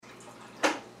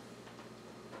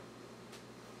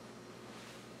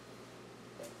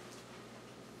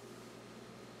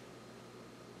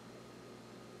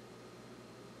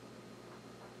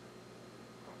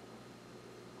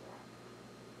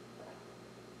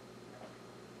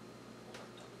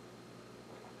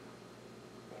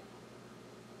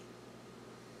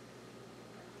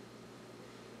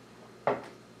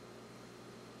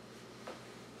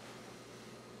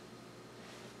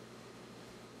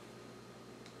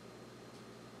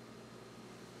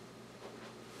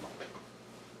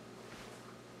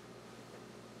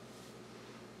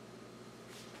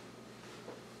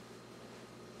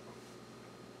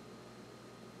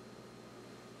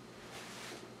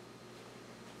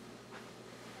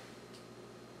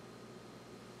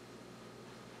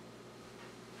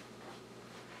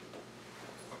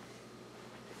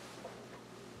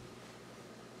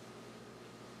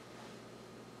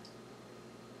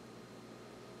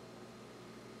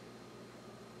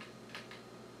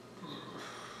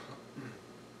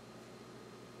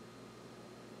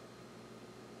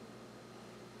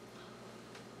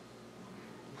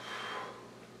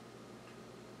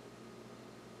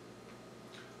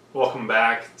Welcome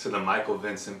back to the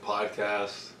Vincent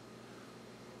podcast.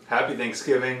 Happy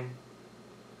Thanksgiving.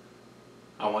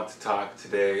 I want to talk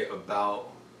today about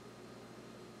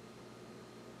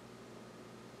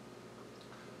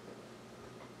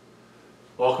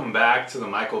Welcome back to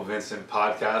the Vincent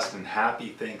podcast, and happy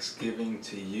Thanksgiving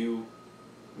to you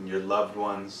and your loved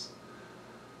ones.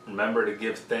 Remember to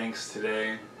give thanks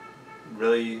today.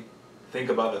 Really think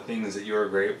about the things that you are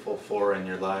grateful for in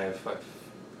your life.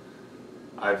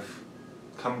 I've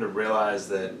come to realize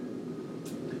that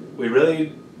we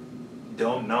really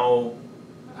don't know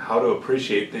how to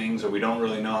appreciate things, or we don't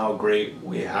really know how great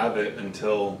we have it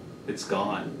until it's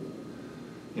gone.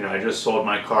 You know, I just sold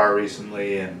my car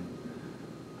recently, and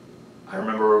I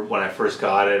remember when I first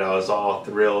got it, I was all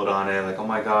thrilled on it, like, oh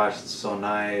my gosh, it's so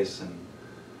nice, and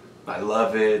I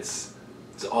love it, it's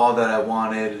all that I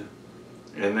wanted.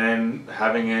 And then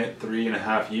having it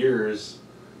 3.5 years,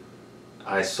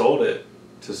 I sold it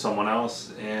to someone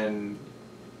else, and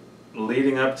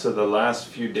leading up to the last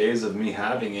few days of me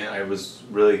having it, I was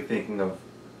really thinking of,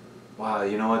 wow,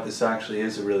 you know what, this actually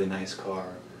is a really nice car.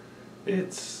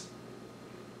 It's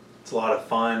a lot of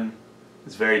fun,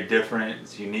 it's very different,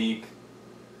 it's unique,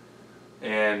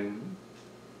 and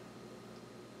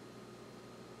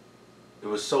it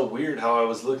was so weird how I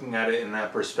was looking at it in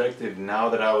that perspective now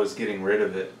that I was getting rid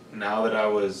of it, now that I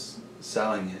was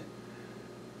selling it.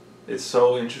 It's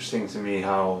so interesting to me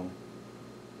how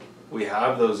we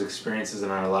have those experiences in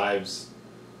our lives,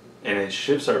 and it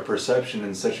shifts our perception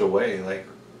in such a way, like,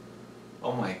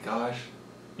 oh my gosh,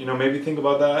 you know, maybe think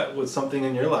about that with something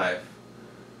in your life.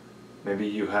 Maybe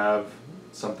you have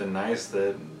something nice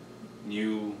that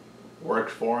you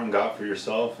worked for and got for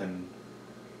yourself, and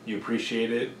you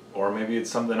appreciate it, or maybe it's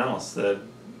something else that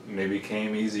maybe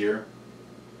came easier.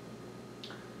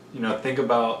 You know, think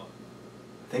about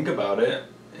it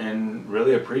and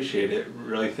really appreciate it.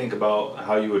 Really think about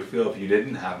how you would feel if you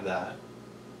didn't have that.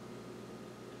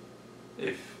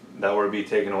 If that were to be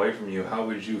taken away from you, how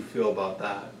would you feel about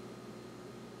that?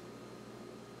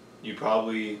 You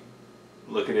probably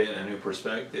look at it in a new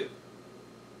perspective.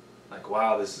 Like,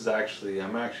 wow,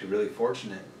 I'm actually really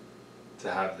fortunate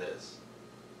to have this.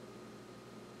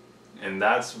 And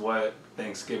that's what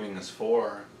Thanksgiving is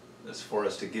for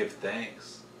us to give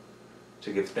thanks.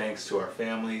 To give thanks to our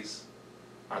families,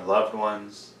 our loved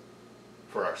ones,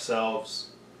 for ourselves,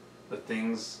 the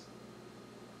things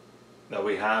that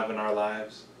we have in our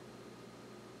lives.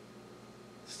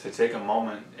 It's to take a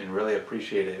moment and really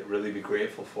appreciate it, really be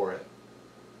grateful for it.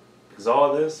 Because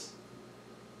all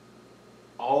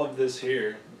of this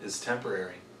here is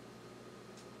temporary.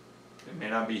 It may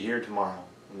not be here tomorrow.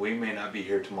 We may not be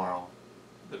here tomorrow.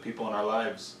 The people in our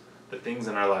lives, the things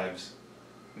in our lives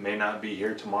may not be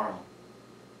here tomorrow.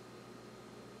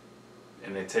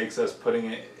 And it takes us putting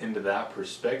it into that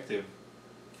perspective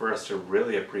for us to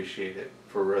really appreciate it,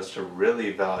 for us to really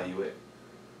value it.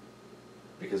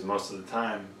 Because most of the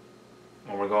time,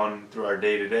 when we're going through our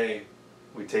day-to-day,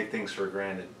 we take things for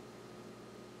granted.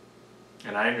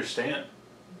 And I understand.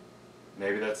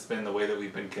 Maybe that's been the way that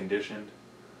we've been conditioned.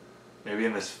 Maybe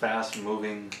in this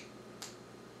fast-moving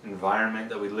environment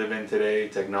that we live in today,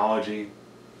 technology,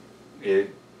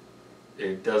 it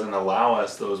doesn't allow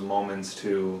us those moments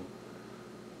to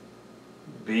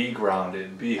be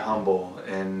grounded, be humble,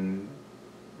 and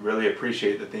really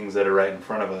appreciate the things that are right in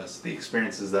front of us, the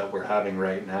experiences that we're having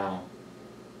right now.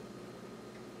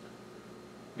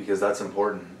 Because that's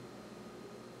important.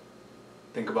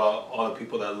 Think about all the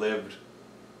people that lived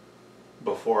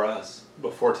before us,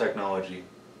 before technology,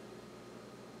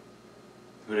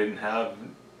 who didn't have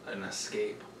an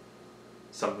escape,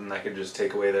 something that could just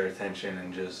take away their attention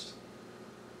and just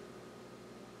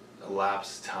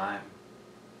elapse time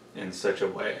in such a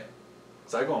way.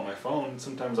 Because I go on my phone,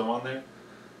 sometimes I'm on there,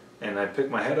 and I pick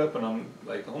my head up and I'm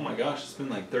like, oh my gosh, it's been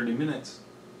like 30 minutes.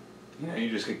 You know, you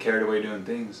just get carried away doing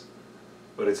things.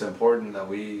 But it's important that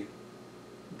we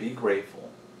be grateful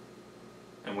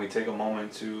and we take a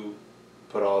moment to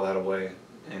put all that away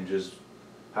and just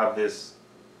have this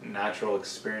natural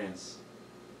experience,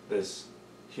 this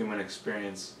human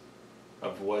experience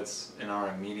of what's in our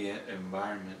immediate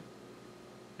environment,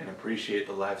 and appreciate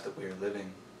the life that we are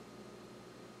living.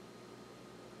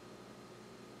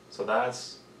 So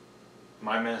that's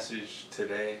my message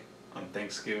today on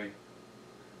Thanksgiving.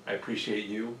 I appreciate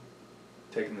you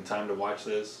taking the time to watch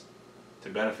this, to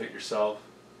benefit yourself,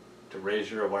 to raise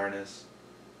your awareness,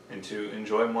 and to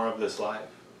enjoy more of this life.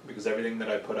 Because everything that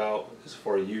I put out is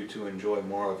for you to enjoy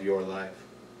more of your life.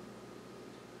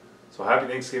 So happy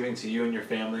Thanksgiving to you and your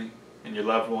family and your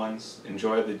loved ones.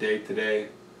 Enjoy the day today,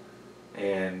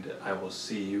 and I will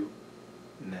see you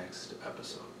next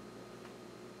episode.